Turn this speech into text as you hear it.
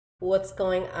What's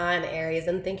going on, Aries?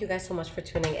 And thank you guys so much for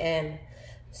tuning in.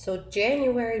 So,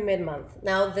 January mid-month.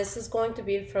 Now, this is going to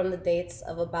be from the dates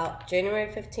of about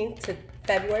January 15th to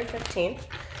February 15th.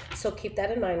 So, keep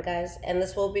that in mind, guys. And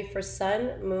this will be for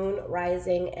Sun, Moon,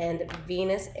 Rising, and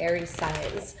Venus Aries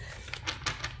signs.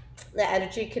 The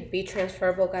energy could be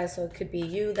transferable, guys. So, it could be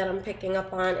you that I'm picking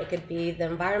up on. It could be the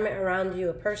environment around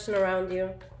you, a person around you.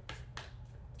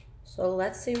 So,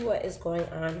 let's see what is going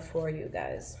on for you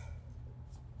guys.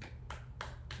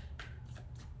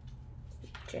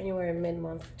 January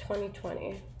mid-month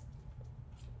 2020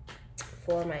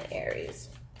 for my Aries.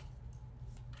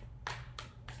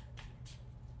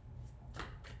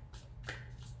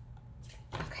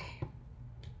 Okay.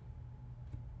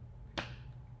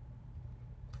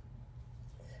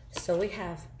 So we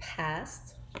have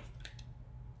past,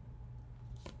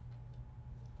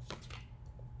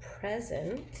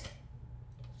 present,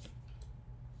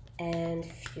 and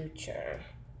future.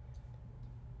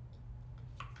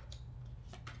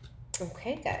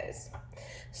 Okay, guys.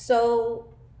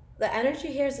 So the energy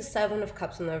here is the Seven of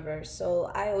Cups in the reverse. So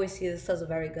I always see this as a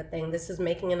very good thing. This is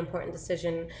making an important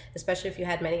decision, especially if you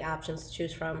had many options to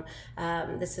choose from.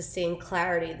 This is seeing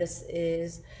clarity. This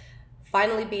is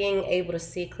finally being able to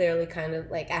see clearly, kind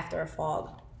of like after a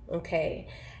fog. Okay.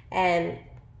 And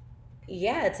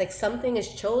yeah, it's like something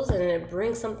is chosen and it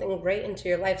brings something great into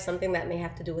your life, something that may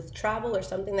have to do with travel or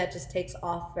something that just takes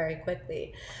off very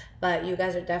quickly. But you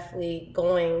guys are definitely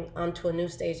going onto a new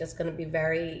stage that's going to be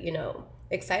very,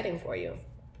 exciting for you.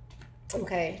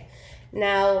 Okay.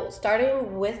 Now,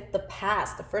 starting with the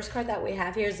past, the first card that we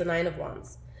have here is the Nine of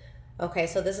Wands. Okay,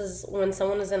 so this is when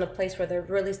someone is in a place where they're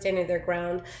really standing their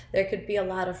ground. There could be a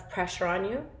lot of pressure on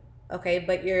you, okay,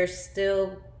 but you're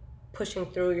still pushing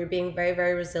through. You're being very,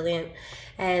 very resilient.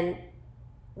 And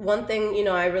one thing,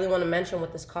 I really want to mention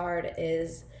with this card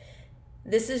is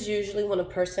this is usually when a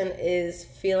person is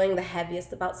feeling the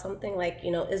heaviest about something, like,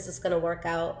 is this going to work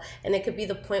out? And it could be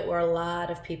the point where a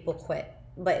lot of people quit,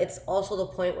 but it's also the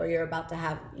point where you're about to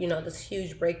have, this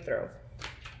huge breakthrough.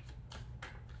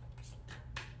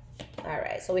 All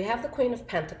right, so we have the Queen of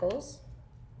Pentacles.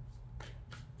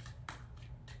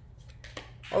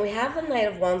 And we have the Knight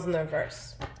of Wands in the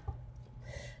reverse.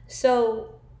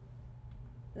 So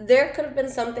there could have been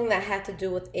something that had to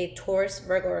do with a Taurus,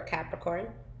 Virgo, or Capricorn.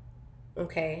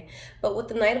 Okay, but with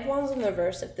the Knight of Wands in the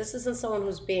reverse, if this isn't someone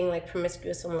who's being like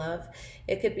promiscuous in love,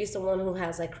 it could be someone who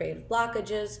has like creative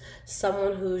blockages,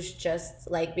 someone who's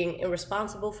just like being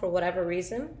irresponsible for whatever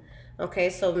reason. Okay,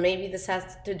 so maybe this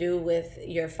has to do with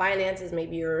your finances.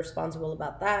 Maybe you're responsible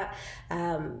about that.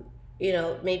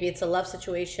 Maybe it's a love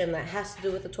situation that has to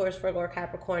do with the Taurus, Virgo, or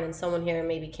Capricorn, and someone here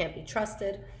maybe can't be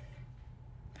trusted.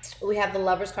 We have the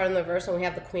Lovers card in the reverse, and we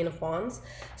have the Queen of Wands.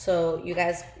 So you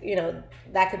guys,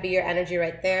 that could be your energy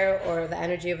right there, or the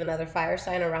energy of another fire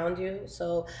sign around you.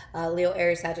 So Leo,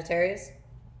 Aries, Sagittarius.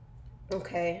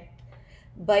 Okay.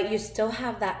 But you still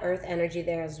have that earth energy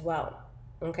there as well.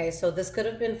 Okay, so this could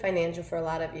have been financial for a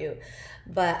lot of you.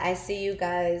 But I see you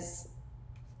guys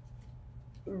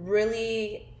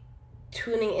really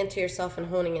tuning into yourself and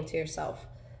honing into yourself.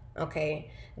 Okay,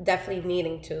 definitely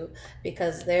needing to,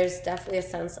 because there's definitely a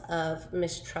sense of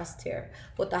mistrust here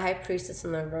with the High Priestess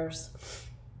in the reverse.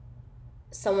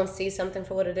 Someone sees something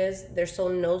for what it is. Their soul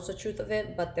knows the truth of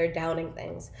it, but they're doubting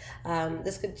things.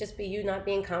 This could just be you not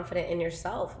being confident in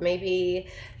yourself. Maybe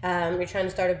you're trying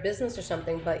to start a business or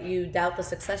something, but you doubt the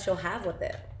success you'll have with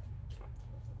it.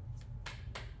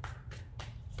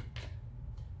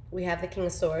 We have the King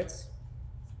of Swords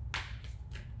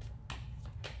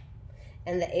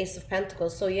and the Ace of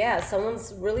Pentacles. So yeah,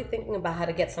 someone's really thinking about how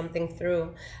to get something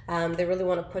through. They really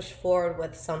want to push forward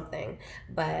with something.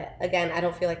 But again, I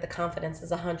don't feel like the confidence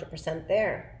is 100%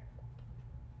 there.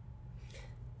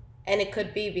 And it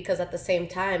could be because at the same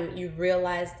time, you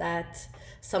realize that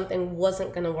something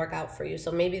wasn't going to work out for you.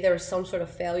 So maybe there was some sort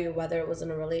of failure, whether it was in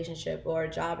a relationship or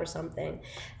a job or something.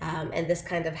 And this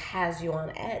kind of has you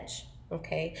on edge.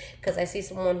 Okay, because I see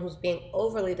someone who's being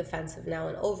overly defensive now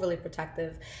and overly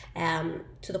protective,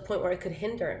 to the point where it could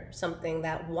hinder something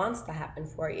that wants to happen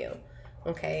for you.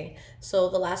 Okay, so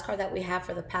the last card that we have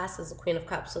for the past is the Queen of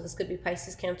Cups. So this could be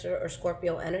Pisces, Cancer, or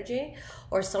Scorpio energy,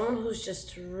 or someone who's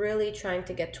just really trying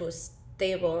to get to a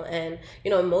stable and,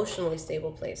 emotionally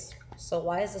stable place. So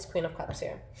why is this Queen of Cups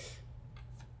here?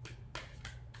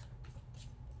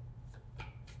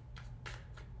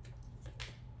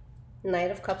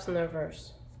 Knight of Cups in the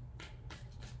reverse.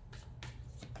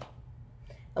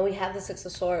 And we have the Six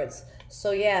of Swords.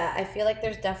 So yeah, I feel like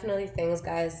there's definitely things,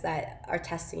 guys, that are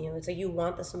testing you. It's like you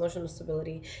want this emotional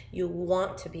stability. You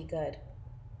want to be good.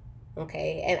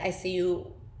 Okay? And I see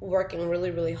you working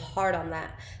really, really hard on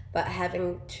that, but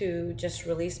having to just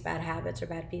release bad habits or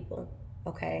bad people,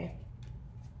 okay?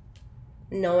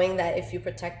 Knowing that if you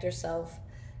protect yourself,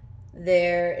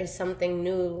 there is something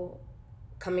new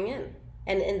coming in.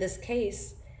 And in this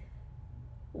case,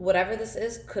 whatever this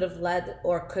is could have led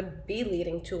or could be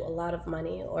leading to a lot of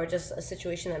money, or just a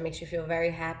situation that makes you feel very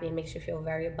happy and makes you feel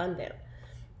very abundant,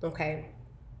 okay?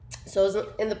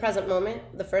 So in the present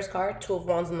moment, the first card, Two of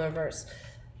Wands in the reverse,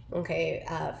 okay?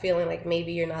 Feeling like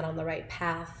maybe you're not on the right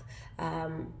path.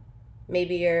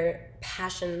 Maybe your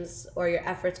passions or your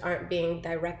efforts aren't being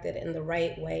directed in the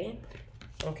right way,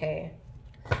 okay?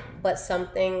 But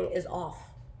something is off.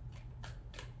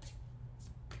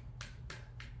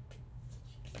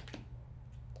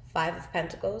 Five of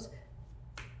Pentacles.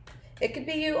 It could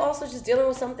be you also just dealing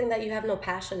with something that you have no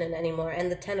passion in anymore.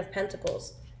 And the Ten of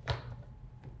Pentacles.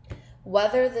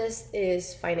 Whether this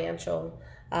is financial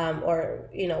or,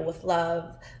 you know, with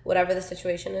love, whatever the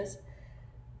situation is,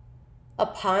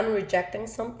 upon rejecting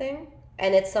something,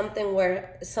 and it's something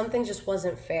where something just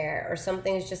wasn't fair, or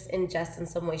something is just unjust in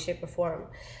some way, shape, or form,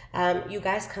 you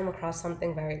guys come across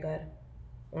something very good.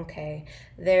 Okay,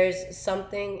 there's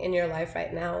something in your life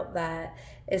right now that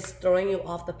is throwing you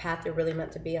off the path you're really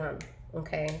meant to be on.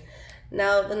 Okay,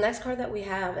 now the next card that we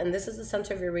have, and this is the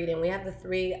center of your reading, we have the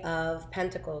Three of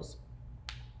Pentacles.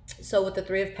 So with the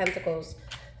Three of Pentacles,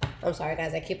 I'm sorry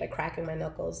guys, I keep like cracking my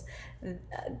knuckles.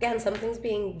 Again, something's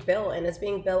being built, and it's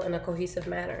being built in a cohesive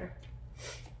manner.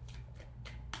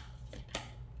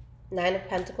 Nine of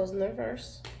Pentacles in the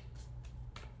reverse.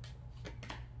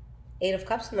 Eight of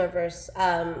Cups in the reverse.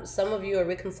 Some of you are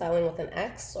reconciling with an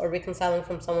ex, or reconciling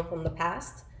from someone from the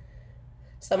past.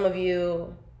 Some of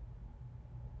you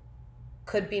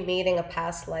could be meeting a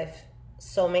past life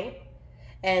soulmate.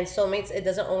 And soulmates, it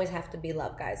doesn't always have to be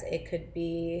love, guys. It could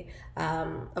be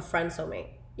a friend soulmate.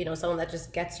 You know, someone that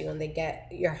just gets you and they get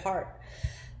your heart.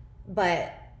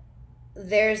 But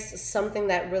there's something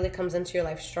that really comes into your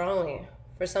life strongly.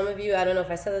 For some of you, I don't know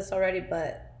if I said this already,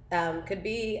 but could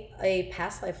be a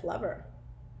past life lover.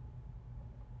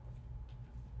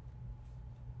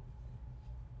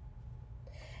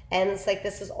 And it's like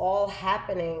this is all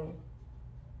happening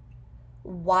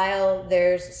while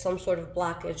there's some sort of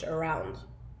blockage around.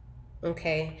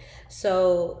 Okay,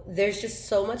 so there's just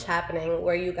so much happening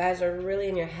where you guys are really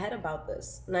in your head about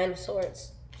this. Nine of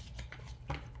Swords.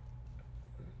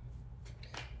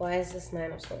 Why is this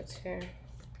Nine of Swords here?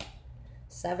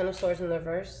 Seven of Swords in the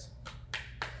reverse.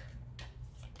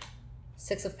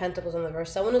 Six of Pentacles in the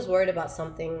reverse. Someone is worried about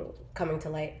something coming to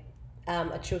light,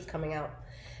 a truth coming out,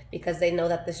 because they know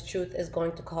that this truth is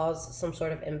going to cause some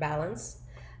sort of imbalance.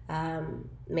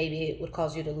 Maybe it would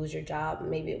cause you to lose your job.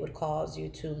 Maybe it would cause you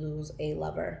to lose a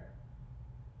lover.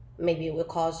 Maybe it would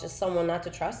cause just someone not to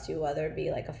trust you, whether it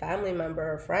be like a family member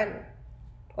or a friend,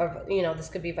 or, you know, this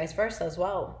could be vice versa as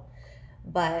well.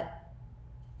 But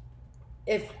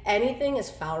if anything is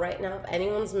foul right now, if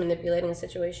anyone's manipulating a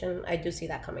situation, I do see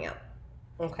that coming out.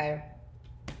 Okay.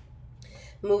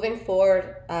 Moving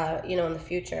forward, you know, in the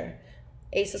future,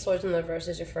 Ace of Swords in the reverse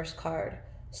is your first card.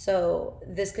 So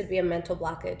this could be a mental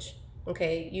blockage.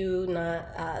 Okay, you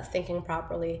not thinking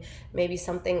properly, maybe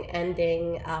something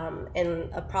ending in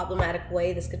a problematic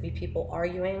way. This could be people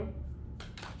arguing.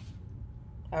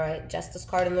 All right, Justice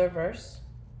card in the reverse.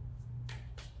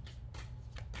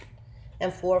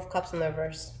 And Four of Cups in the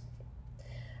reverse.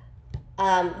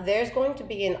 There's going to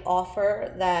be an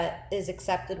offer that is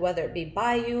accepted, whether it be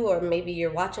by you, or maybe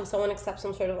you're watching someone accept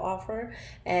some sort of offer,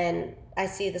 and I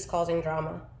see this causing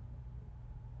drama.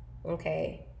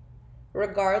 Okay,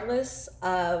 regardless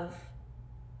of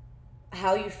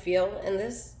how you feel in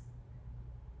this,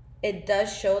 it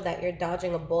does show that you're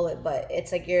dodging a bullet, but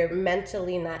it's like you're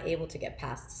mentally not able to get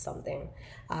past something.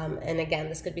 And again,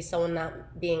 this could be someone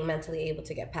not being mentally able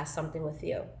to get past something with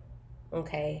you.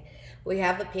 Okay, we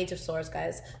have the Page of Swords,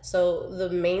 guys. So the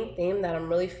main theme that I'm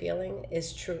really feeling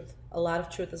is truth. A lot of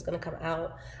truth is going to come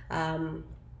out.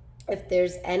 If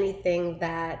there's anything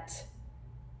that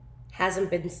hasn't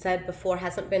been said before,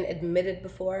 hasn't been admitted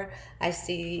before, I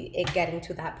see it getting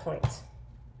to that point.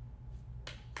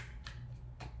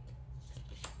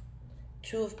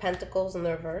 Two of Pentacles in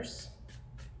the reverse.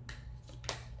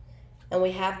 And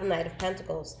we have the Knight of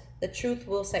Pentacles. The truth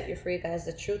will set you free, guys.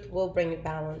 The truth will bring you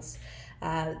balance.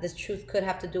 This truth could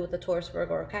have to do with the Taurus,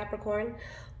 Virgo, or Capricorn,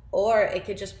 or it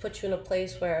could just put you in a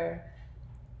place where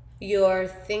you're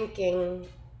thinking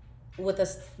with a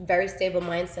very stable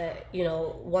mindset, you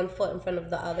know, one foot in front of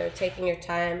the other, taking your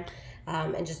time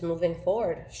and just moving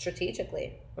forward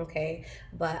strategically, okay?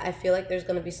 But I feel like there's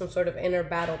going to be some sort of inner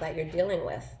battle that you're dealing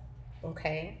with,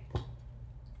 okay?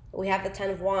 We have the Ten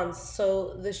of Wands.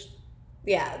 So this,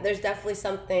 yeah, there's definitely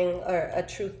something or a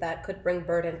truth that could bring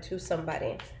burden to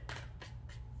somebody.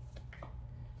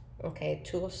 Okay,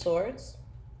 Two of Swords.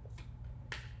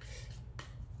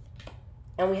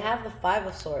 And we have the Five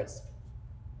of Swords.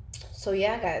 So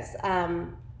yeah, guys,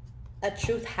 a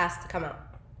truth has to come out,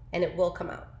 and it will come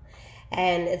out.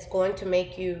 And it's going to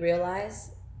make you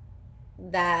realize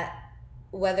that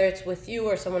whether it's with you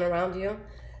or someone around you,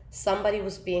 somebody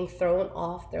was being thrown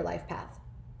off their life path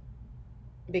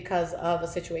because of a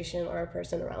situation or a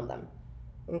person around them.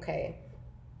 Okay.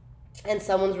 And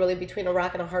someone's really between a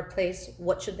rock and a hard place.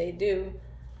 What should they do?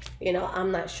 You know,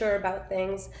 I'm not sure about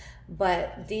things,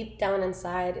 but deep down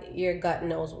inside, your gut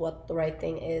knows what the right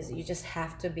thing is. You just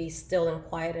have to be still and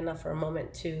quiet enough for a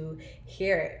moment to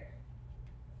hear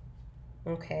it.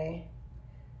 Okay.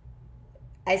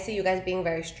 I see you guys being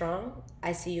very strong.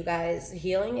 I see you guys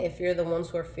healing if you're the ones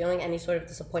who are feeling any sort of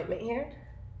disappointment here.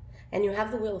 And you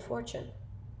have the Wheel of Fortune.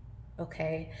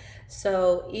 Okay.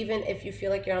 So even if you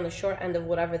feel like you're on the short end of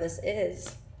whatever this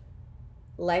is,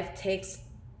 life takes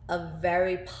a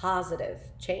very positive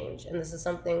change. And this is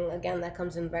something, again, that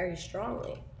comes in very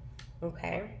strongly.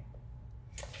 Okay.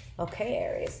 Okay,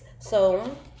 Aries.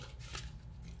 So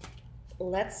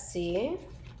let's see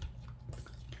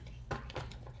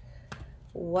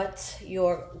what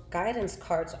your guidance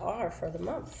cards are for the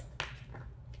month.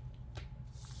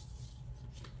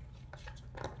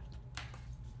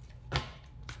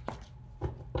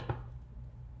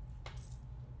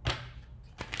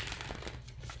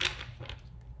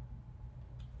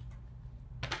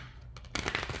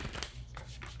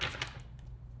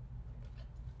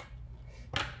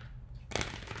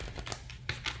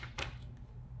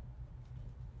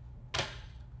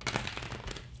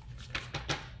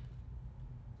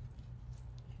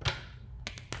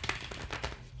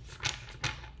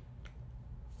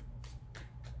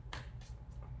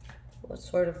 What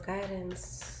sort of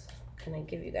guidance can I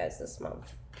give you guys this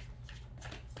month?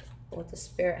 What does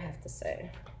Spirit have to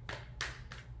say?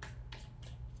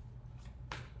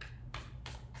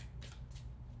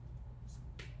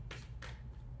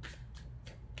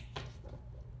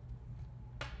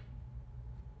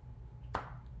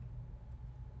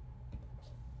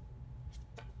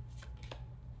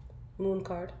 Moon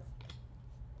card.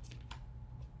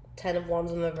 Ten of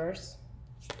Wands in the reverse.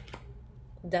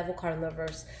 Devil card in the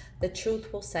reverse. The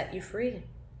truth will set you free.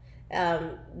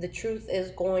 The truth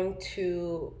is going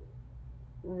to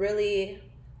really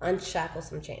unshackle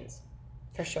some chains,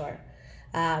 for sure.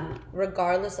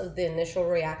 Regardless of the initial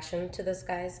reaction to this,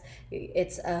 guys,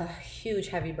 it's a huge,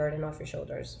 heavy burden off your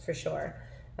shoulders, for sure.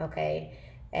 Okay.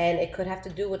 And it could have to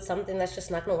do with something that's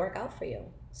just not going to work out for you.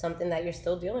 Something that you're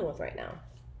still dealing with right now.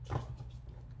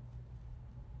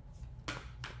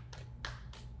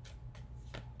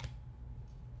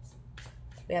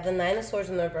 We have the Nine of Swords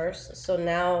in the reverse. So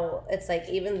now it's like,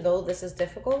 even though this is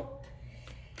difficult,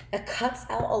 it cuts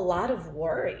out a lot of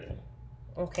worry.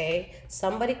 Okay.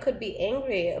 Somebody could be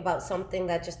angry about something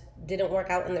that just didn't work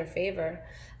out in their favor.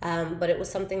 But it was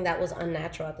something that was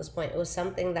unnatural at this point. It was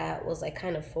something that was like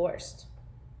kind of forced.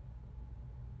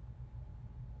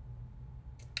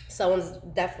 Someone's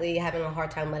definitely having a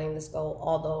hard time letting this go.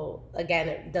 Although, again,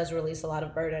 it does release a lot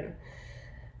of burden.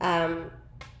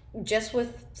 Just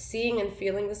with seeing and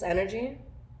feeling this energy,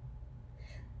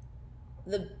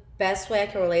 the best way I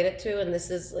can relate it to, and this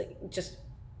is like just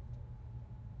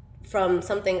from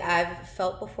something I've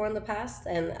felt before in the past,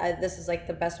 and this is like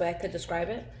the best way I could describe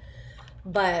it.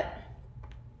 But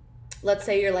let's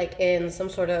say you're like in some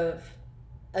sort of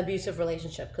abusive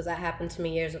relationship, because that happened to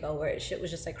me years ago where shit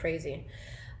was just like crazy.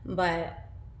 But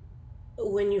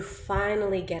when you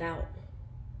finally get out,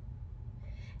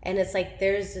 and it's like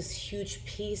there's this huge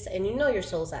peace, and you know your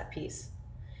soul's at peace.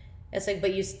 It's like,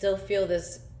 but you still feel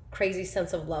this crazy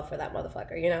sense of love for that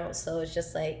motherfucker, you know? So it's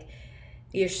just like,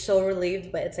 you're so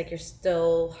relieved, but it's like you're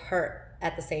still hurt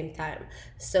at the same time.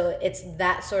 So it's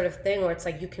that sort of thing where it's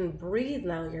like you can breathe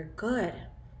now, you're good.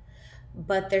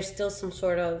 But there's still some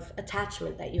sort of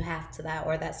attachment that you have to that,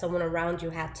 or that someone around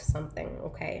you had to something,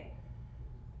 okay?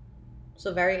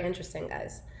 So very interesting,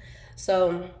 guys.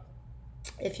 So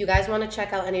if you guys want to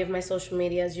check out any of my social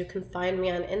medias, you can find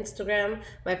me on Instagram.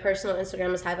 My personal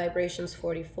Instagram is High Vibrations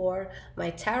 44.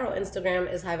 My tarot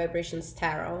Instagram is High Vibrations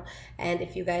Tarot. And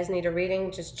if you guys need a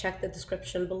reading, just check the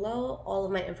description below. All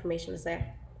of my information is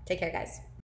there. Take care, guys.